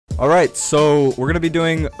Alright, so we're gonna be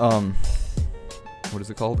doing what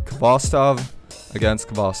is it called? KHVOSTOV against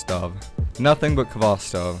KHVOSTOV. Nothing but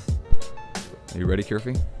KHVOSTOV. Are you ready,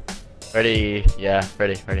 Kirfi? Ready, yeah,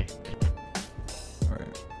 ready.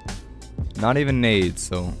 Alright. Not even nades,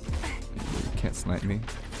 so you can't snipe me.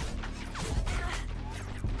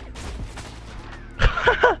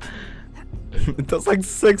 It does like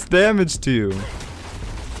 6 damage to you.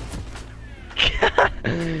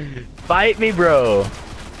 Fight me, bro.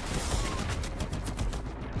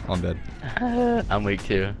 I'm dead. I'm weak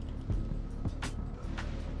too.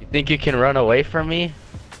 You think you can run away from me?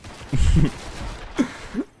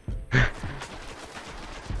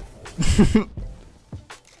 I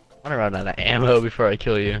wanna run out of ammo before I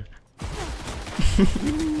kill you.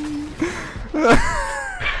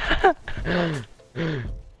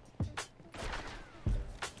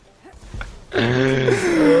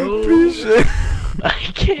 Appreciate.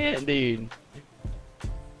 I can't, dude.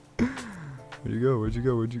 Where'd you go? Where'd you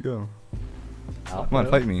go? Where'd you go? Come on,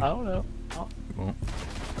 fight me. I don't know. You won't.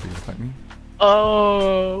 Are you gonna fight me?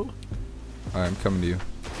 Oh. Alright, I'm coming to you.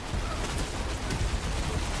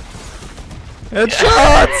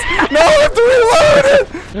 Headshots! No, I have to reload it!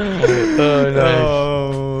 Oh, nice.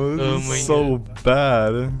 Oh, this is so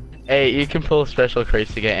bad. Hey, you can pull special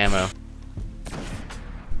crates to get ammo.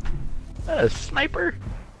 A sniper?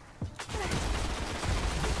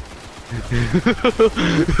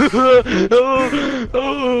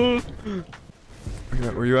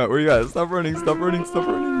 Where you at? Where you at? Stop running, stop running, stop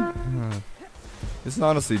running. This is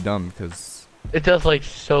honestly dumb because it does like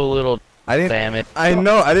so little damage. I didn't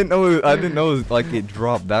know like it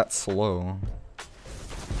dropped that slow.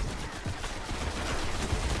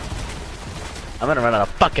 I'm gonna run out of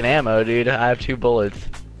fucking ammo, dude. I have 2 bullets.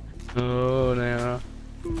 Oh no.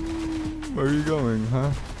 Where are you going,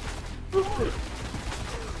 huh?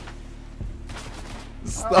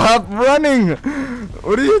 Stop running!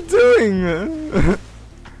 What are you doing?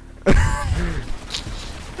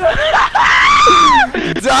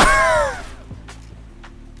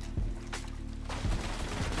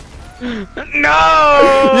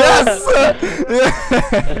 No! Yes!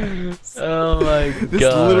 Yes! Oh my god. This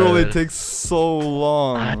literally takes so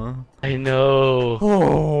long. I know.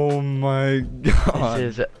 Oh my god.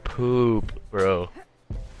 This is poop, bro.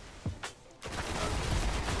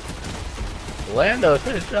 Lando,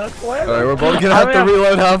 finish up, Lando. Alright, we're both gonna have to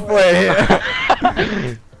reload halfway.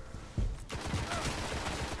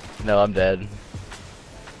 No, I'm dead.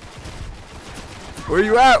 Where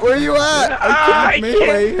you at? Where you at? I can't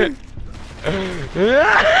melee.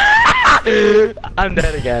 I'm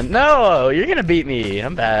dead again. No, you're gonna beat me.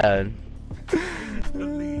 I'm bad.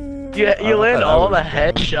 You land all the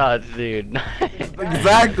headshots, dude.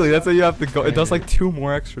 Exactly, that's how you have to go. It does like 2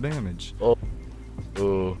 more extra damage. Oh,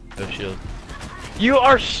 ooh, no shield. You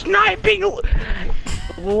are sniping,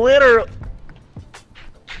 literally.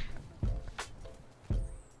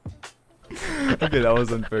 Okay, that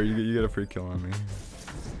was unfair. You get a free kill on me.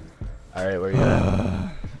 All right, where you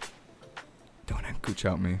at? Don't gooch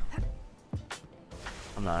out me.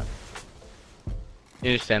 I'm not.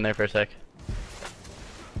 You just stand there for a sec.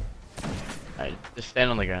 Alright, just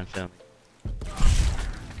stand on the ground, stand.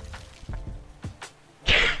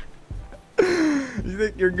 You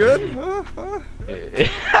think you're good?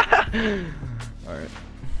 Alright.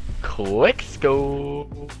 Quick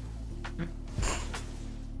scope.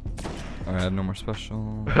 Alright, I have no more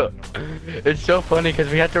special. It's so funny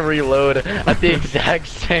because we have to reload at the exact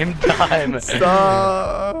same time.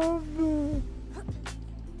 Stop!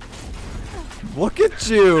 Look at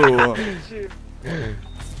you!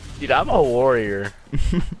 Dude, I'm a warrior.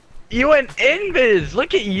 You went invis!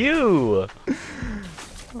 Look at you!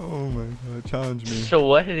 Oh my god, challenge me.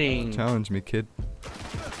 Sweating. Challenge me, kid.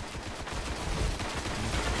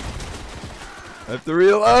 I have to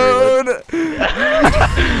reload!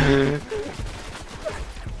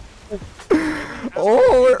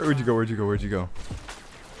 Oh, where'd you go? Where'd you go? Where'd you go?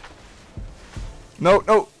 No,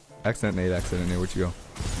 no! Accident nade, where'd you go?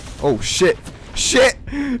 Oh shit! Shit!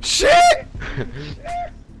 Shit!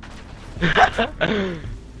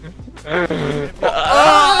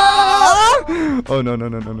 Ah! Oh no no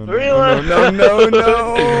no no no no Reload. no no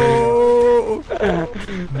no!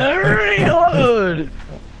 Reload!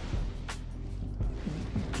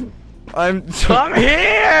 I'm Come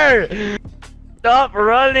here! Stop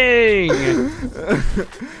running!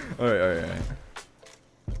 Alright.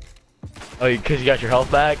 Oh, because you got your health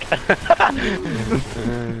back?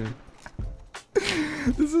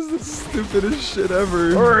 This is the stupidest shit ever.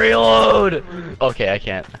 Reload! Okay, I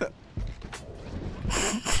can't.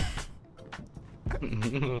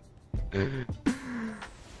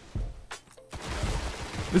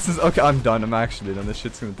 This is okay. I'm done. I'm actually done. This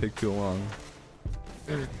shit's gonna take too long.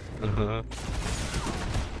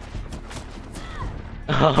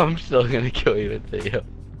 I'm still gonna kill you with Theo.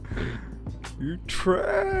 You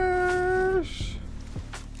trash.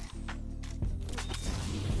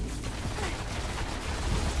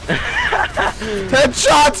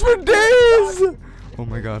 Headshots for days. Oh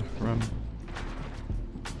my god, run.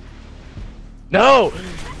 No!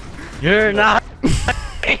 You're not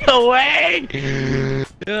away!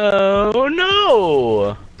 Oh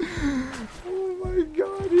no! Oh my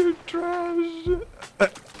god, you're trash.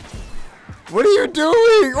 What are you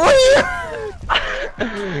doing? What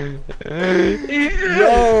are you?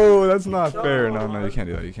 No, that's not fair. No, no, you can't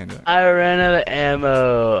do that. You can't do that. I ran out of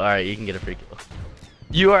ammo. Alright, you can get a free kill.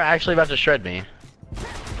 You are actually about to shred me.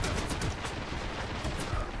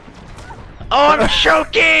 Oh, I'm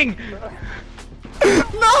choking!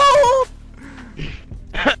 No!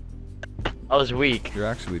 I was weak. You're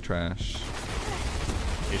actually trash.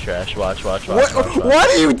 You're trash. Watch, watch, watch, What? watch, watch. What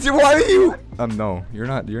do you do? Why do you? No, you're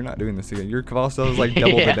not. You're not doing this again. Your KHVOSTOV is like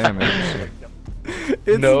double Yeah. the damage.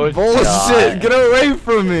 It's No, it's bullshit. not. Get away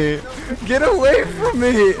from me. Get away from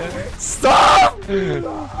me. Stop. Look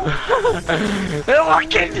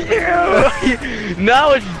at you!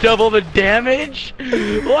 Now it's double the damage.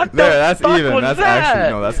 What the There, that's fuck even. was That's that? actually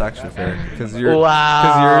no. That's actually fair. Because you're. Wow.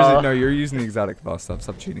 Because yours. No, you're using the exotic KHVOSTOV.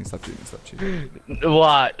 Stop cheating. Stop cheating. Stop cheating.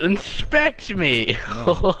 What? Inspect me.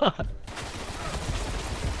 No.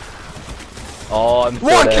 Oh, I'm so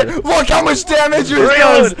Look! dead. Look how much damage yours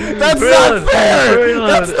Reload! does. That's Reload! not fair. Reload!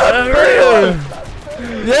 That's not Reload!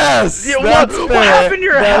 fair. Yes. Yeah, that's what fair. happened to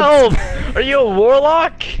your That's- health? Are you a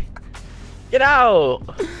warlock? Get out!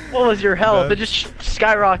 What was your health? It just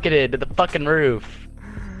skyrocketed to the fucking roof.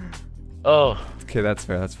 Oh. Okay, that's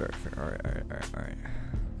fair. That's fair. Fair. All right. All right. All right. All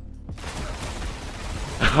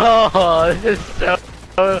right. Oh, this is so.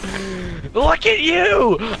 Look at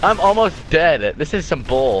you! I'm almost dead. This is some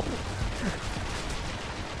bull.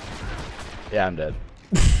 Yeah, I'm dead.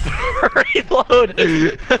 Reload!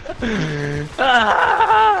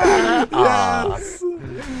 Yes.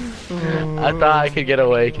 I thought I could get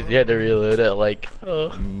away because you had to reload it like.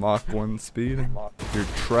 Mach 1 speed. You're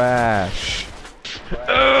trash.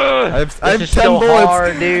 I I have is 10 so bullets.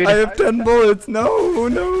 hard, dude. I have 10 bullets. No,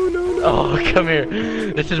 no, no, no. Oh, come here.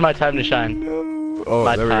 This is my time to shine. No. Oh,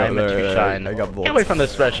 My there we time go. to There, shine. I got bullets. Get away from the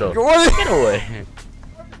special. What? Get away.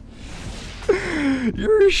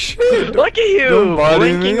 You're shit. Look at you, Don't bother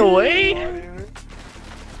blinking me. away.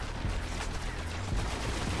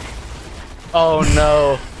 Oh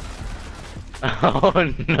no.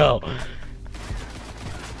 Oh no.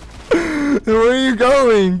 Where are you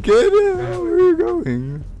going, kid? Where are you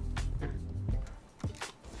going?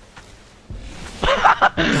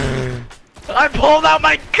 I pulled out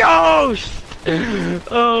my ghost.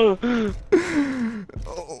 Oh.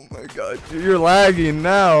 Oh my god, dude, you're lagging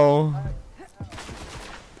now.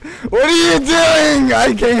 What are you doing?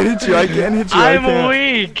 I can't hit you. I can't hit you. I I'm can't.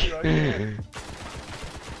 weak.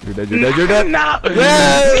 You're dead. You're dead. You're dead. No.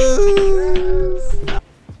 Yes!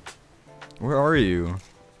 Where are you?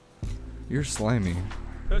 You're slimy.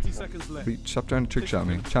 30 seconds left. Wait, stop trying to trick shot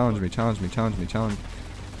me. Challenge me. Challenge me. Challenge me.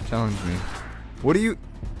 Challenge me. What are you?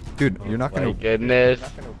 Dude, you're not My gonna. goodness.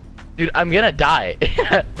 Dude, I'm gonna die.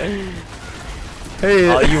 Hey.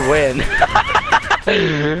 Oh, you win. Oh,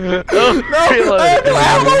 No! I have no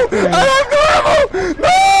ammo! I have no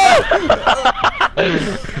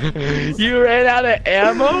ammo! No! You ran out of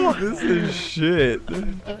ammo? This is shit.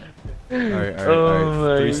 Alright,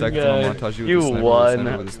 Oh my 3 seconds. God. I'm gonna touch you with You the sniper. won.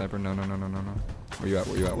 With the sniper. No, no, no, no, no, no. Where you at?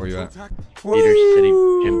 Where you at? Where you at? Peter City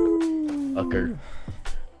Jim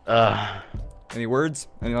Fucker. Any words?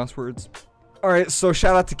 Any last words? Alright, so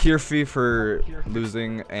shout out to Kirfi for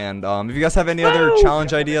losing, and if you guys have any other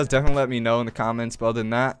challenge ideas, definitely let me know in the comments, but other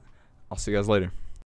than that, I'll see you guys later.